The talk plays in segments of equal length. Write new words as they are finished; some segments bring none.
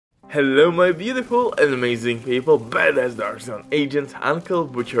Hello my beautiful and amazing people, badass Dark Zone agents, Uncle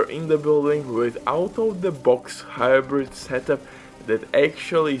Butcher in the building with out-of-the-box hybrid setup that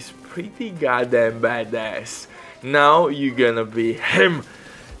actually is pretty goddamn badass. Now you're gonna be him,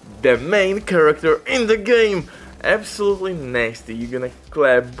 the main character in the game. Absolutely nasty. You're gonna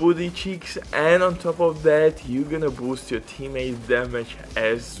clap booty cheeks, and on top of that you're gonna boost your teammate damage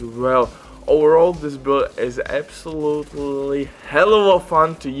as well. Overall, this build is absolutely hell of a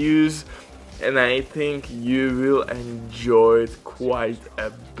fun to use, and I think you will enjoy it quite a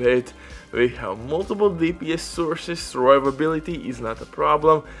bit. We have multiple DPS sources, survivability is not a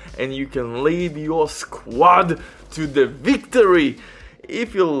problem, and you can lead your squad to the victory.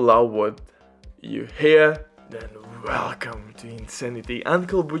 If you love what you hear, then welcome to Insanity.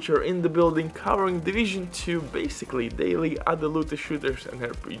 Uncle Butcher in the building, covering Division 2, basically daily, other looter shooters and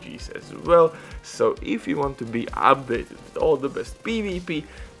RPGs as well. So if you want to be updated with all the best PvP,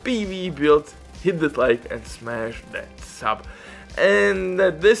 PvE builds, hit that like and smash that sub. And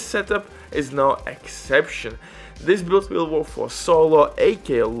this setup is no exception. This build will work for solo,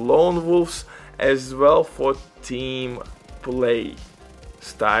 aka lone wolves, as well for team play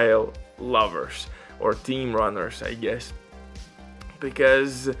style lovers. Or team runners, I guess,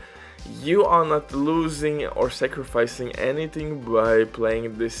 because you are not losing or sacrificing anything by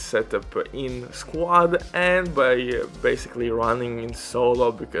playing this setup in squad and by basically running in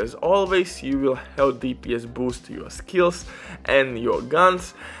solo, because always you will have DPS boost to your skills and your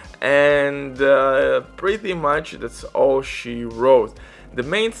guns, and pretty much that's all she wrote. The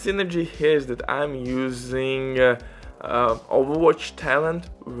main synergy here is that I'm using Overwatch talent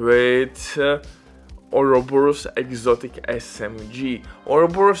with OUROBORS exotic SMG.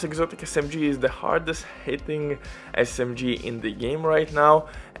 OUROBORS exotic SMG is the hardest hitting SMG in the game right now,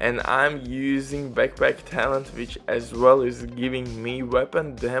 and I'm using backpack talent, which as well is giving me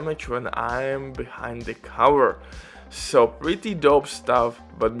weapon damage when I'm behind the cover. So pretty dope stuff.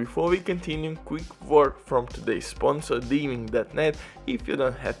 But before we continue, quick word from today's sponsor, Diving.net. If you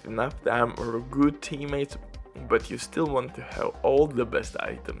don't have enough time or good teammates, but you still want to have all the best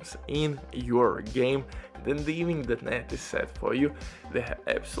items in your game, then Diving.net is set for you. They have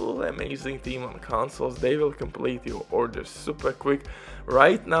absolutely amazing team on consoles. They will complete your orders super quick.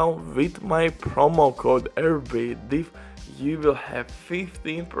 Right now with my promo code RBDIV you will have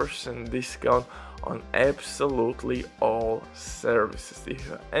 15% discount on absolutely all services. If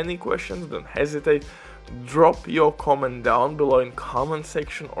you have any questions, don't hesitate, drop your comment down below in comment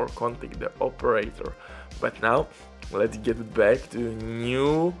section or contact the operator. But now let's get back to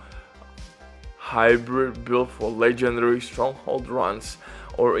new hybrid build for legendary stronghold runs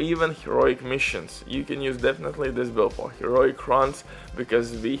or even heroic missions. You can use definitely this build for heroic runs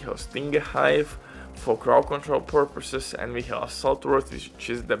because we have Stinger Hive for crowd control purposes, and we have Assault Turret, which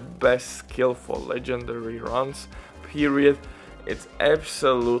is the best skill for legendary runs, period. It's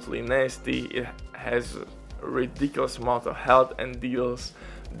absolutely nasty. It has a ridiculous amount of health and deals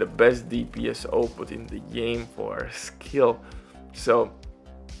the best DPS output in the game for a skill. So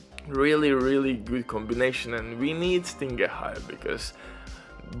really good combination, and we need Stinger Hive because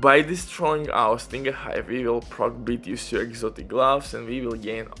by destroying our Stinger Hive we will proc BTSU exotic gloves and we will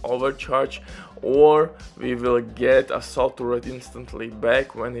gain overcharge, or we will get Assault Turret instantly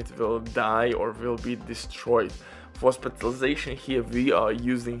back when it will die or will be destroyed. For specialization here we are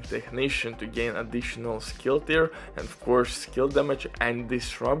using Technician to gain additional skill tier and of course skill damage, and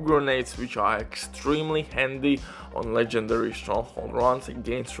disrupt grenades, which are extremely handy on legendary stronghold runs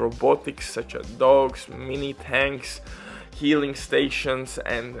against robotics such as dogs, mini tanks, healing stations,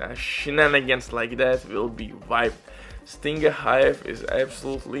 and shenanigans like that will be wiped. Stinger Hive is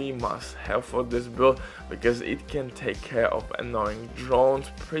absolutely must have for this build because it can take care of annoying drones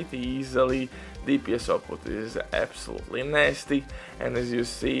pretty easily. DPS output is absolutely nasty, and as you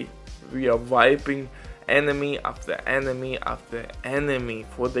see we are wiping enemy after enemy after enemy.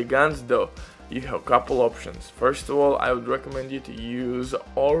 For the guns though, you have a couple options. First of all, I would recommend you to use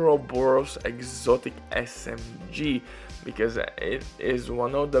OUROBORS exotic SMG because it is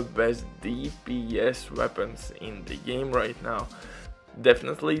one of the best DPS weapons in the game right now.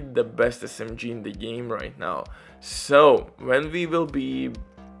 Definitely the best SMG in the game right now. So when we will be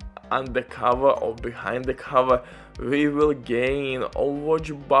undercover or behind the cover, we will gain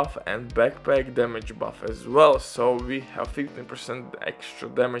Overwatch buff and backpack damage buff as well. So we have 15% extra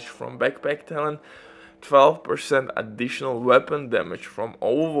damage from backpack talent, 12% additional weapon damage from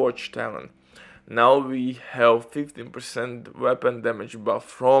Overwatch talent. Now we have 15% weapon damage buff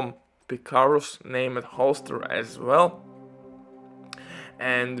from Picaro's named holster as well.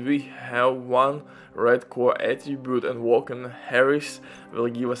 and we have one red core attribute, and Walken Harris will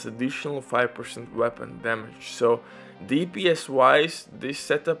give us additional 5% weapon damage. So DPS wise, this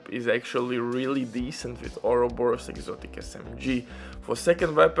setup is actually really decent with OUROBORS exotic SMG. For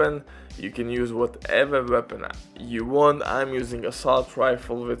second weapon, you can use whatever weapon you want. I'm using assault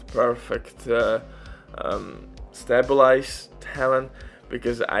rifle with perfect stabilize talent,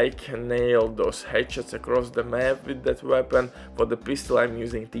 because I can nail those headshots across the map with that weapon. For the pistol, I'm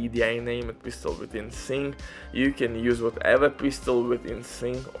using TDI named pistol with Insync. You can use whatever pistol with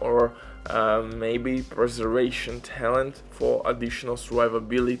Insync, or maybe preservation talent for additional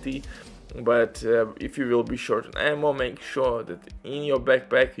survivability. But if you will be short on ammo, make sure that in your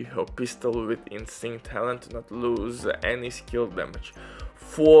backpack you have pistol with Insync talent to not lose any skill damage.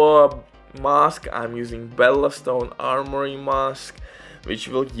 For mask, I'm using Bellastone Armory mask, which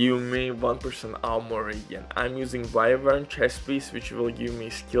will give me 1% armor again. I'm using Wyvern chest piece, which will give me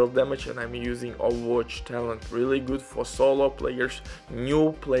skill damage, and I'm using Overwatch talent, really good for solo players,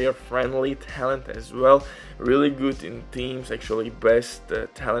 new player friendly talent as well, really good in teams, actually best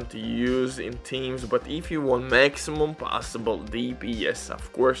talent to use in teams. But if you want maximum possible DPS,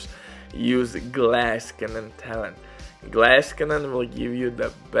 of course, use Glass Cannon talent. Glass Cannon will give you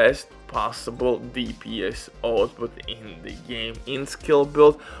the best possible DPS output in the game, in skill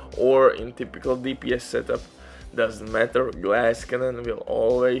build or in typical DPS setup, doesn't matter. Glass Cannon will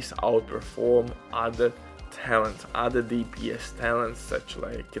always outperform other talents, other DPS talents such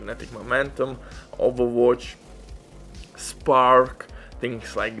like Kinetic Momentum, Overwatch, Spark,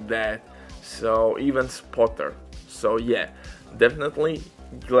 things like that, so even Spotter. So yeah, definitely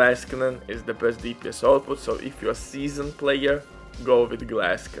Glass Cannon is the best DPS output. So if you're a seasoned player, go with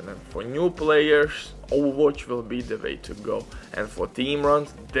Glass Cannon. For new players, Overwatch will be the way to go, and for team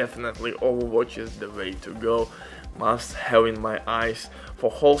runs, definitely Overwatch is the way to go, must have in my eyes. For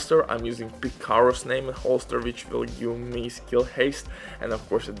holster, I'm using Karlson named holster, which will give me skill haste and of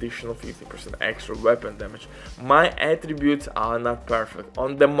course additional 50% extra weapon damage. My attributes are not perfect.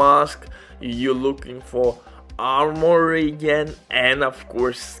 On the mask, you're looking for armor regen and of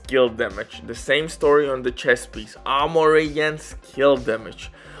course skill damage. The same story on the chest piece, armor regen, skill damage.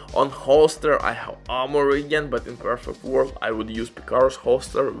 On holster, I have armor regen, but in perfect world I would use Picaro's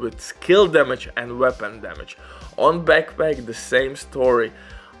holster with skill damage and weapon damage. On backpack, the same story,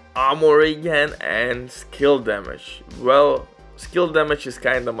 armor regen and skill damage. Well, skill damage is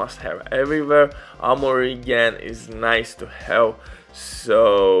kinda must have everywhere, armor regen is nice to have,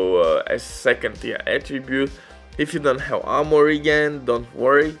 so as second tier attribute. If you don't have armor regen, don't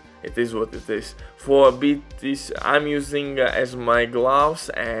worry, it is what it is. For BTS, I'm using as my gloves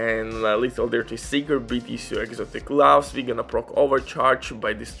and Little Dirty Secret BTSU exotic gloves. We're gonna proc overcharge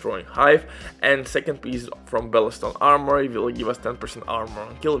by destroying Hive, and second piece from Bellastone Armory will give us 10% armor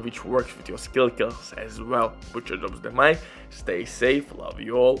on kill, which works with your skill kills as well. Butcher drops the mic, stay safe, love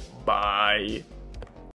you all, bye.